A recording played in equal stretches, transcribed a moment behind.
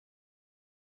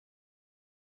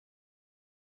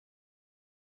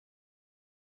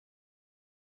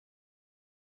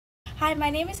Hi,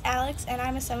 my name is Alex and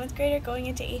I'm a 7th grader going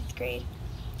into 8th grade.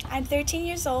 I'm 13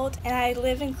 years old and I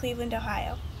live in Cleveland,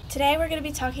 Ohio. Today we're going to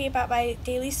be talking about my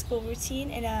daily school routine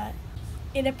in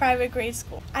a private grade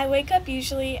school. I wake up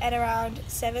usually at around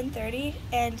 7:30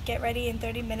 and get ready in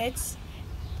 30 minutes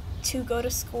to go to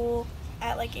school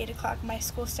at like 8 o'clock. My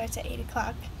school starts at 8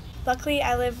 o'clock. Luckily,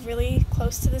 I live really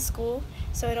close to the school,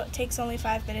 so it takes only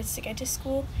 5 minutes to get to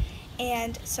school,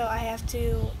 and so I have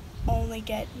to only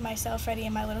get myself ready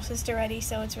and my little sister ready,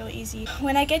 so it's really easy.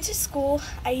 When I get to school,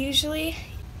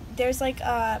 there's like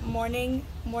a morning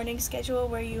schedule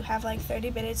where you have like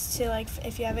 30 minutes to, like,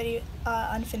 if you have any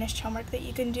unfinished homework that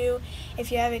you can do,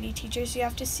 if you have any teachers you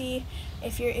have to see,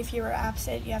 if you were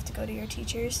absent, you have to go to your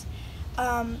teachers.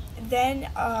 Then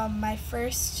my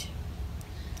first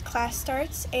class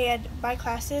starts, and my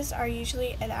classes are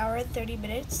usually an hour and 30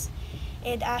 minutes,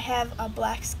 and I have a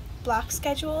block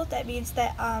schedule. That means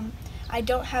that I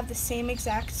don't have the same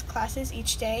exact classes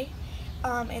each day.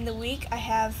 In the week I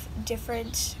have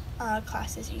different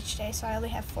classes each day, so I only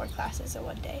have 4 classes in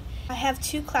one day. I have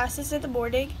 2 classes in the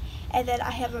morning, and then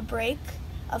I have a break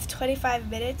of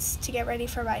 25 minutes to get ready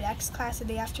for my next class in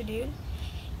the afternoon,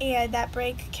 and that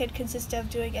break can consist of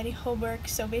doing any homework.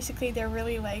 So basically they're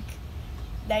really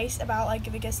nice about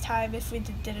giving us time if we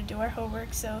didn't do our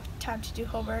homework, so time to do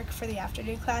homework for the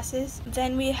afternoon classes.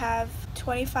 Then we have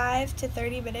 25 to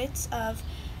 30 minutes of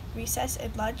recess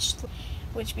and lunch,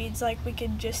 which means we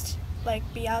can just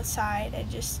be outside and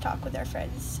just talk with our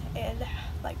friends and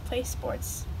play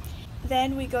sports.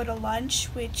 Then we go to lunch,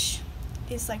 which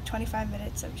is 25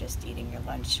 minutes of just eating your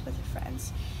lunch with your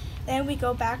friends. Then we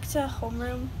go back to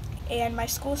homeroom, and my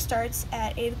school starts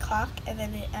at 8 o'clock and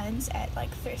then it ends at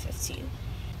 3:15.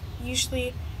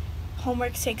 Usually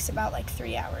homework takes about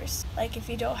 3 hours. If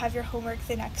you don't have your homework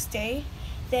the next day,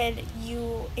 then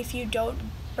if you don't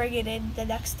bring it in the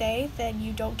next day, then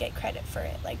you don't get credit for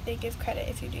it. They give credit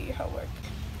if you do your homework.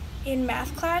 In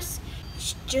math class,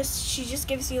 she just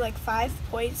gives you 5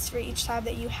 points for each time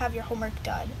that you have your homework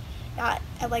done. Not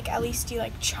at least you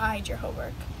tried your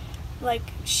homework.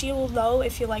 She will know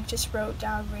if you just wrote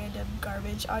down random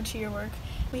garbage onto your work.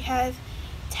 We have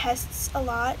tests a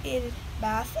lot in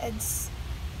math and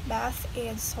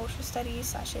social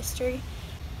studies / history.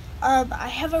 I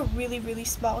have a really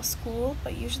small school,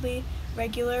 but usually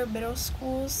regular middle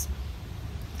schools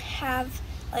have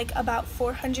about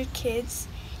 400 kids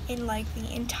in the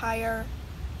entire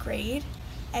grade,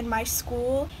 and my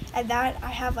school, and that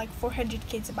I have 400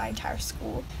 kids in my entire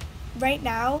school. Right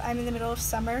now I'm in the middle of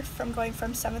summer, from going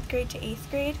from 7th grade to 8th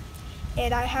grade,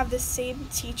 and I have the same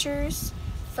teachers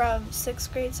from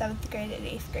 6th grade, 7th grade, and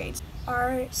 8th grade.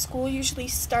 Our school usually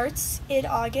starts in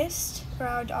August,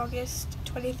 around August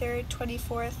 23rd,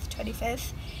 24th,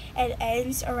 25th, and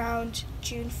ends around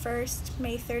June 1st,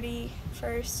 May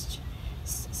 31st,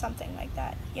 something like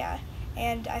that, yeah.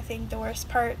 And I think the worst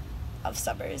part of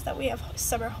summer is that we have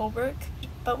summer homework,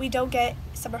 but we don't get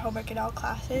summer homework in all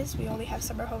classes. We only have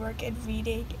summer homework in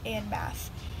reading and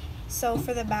math. So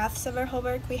for the math summer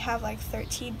homework, we have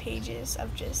 13 pages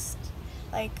of just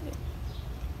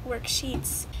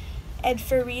worksheets. And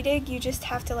for reading, you just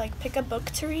have to pick a book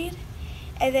to read,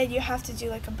 and then you have to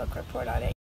do a book report on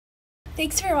it.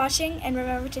 Thanks for watching, and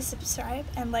remember to subscribe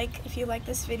and if you like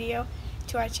this video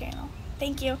to our channel.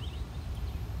 Thank you.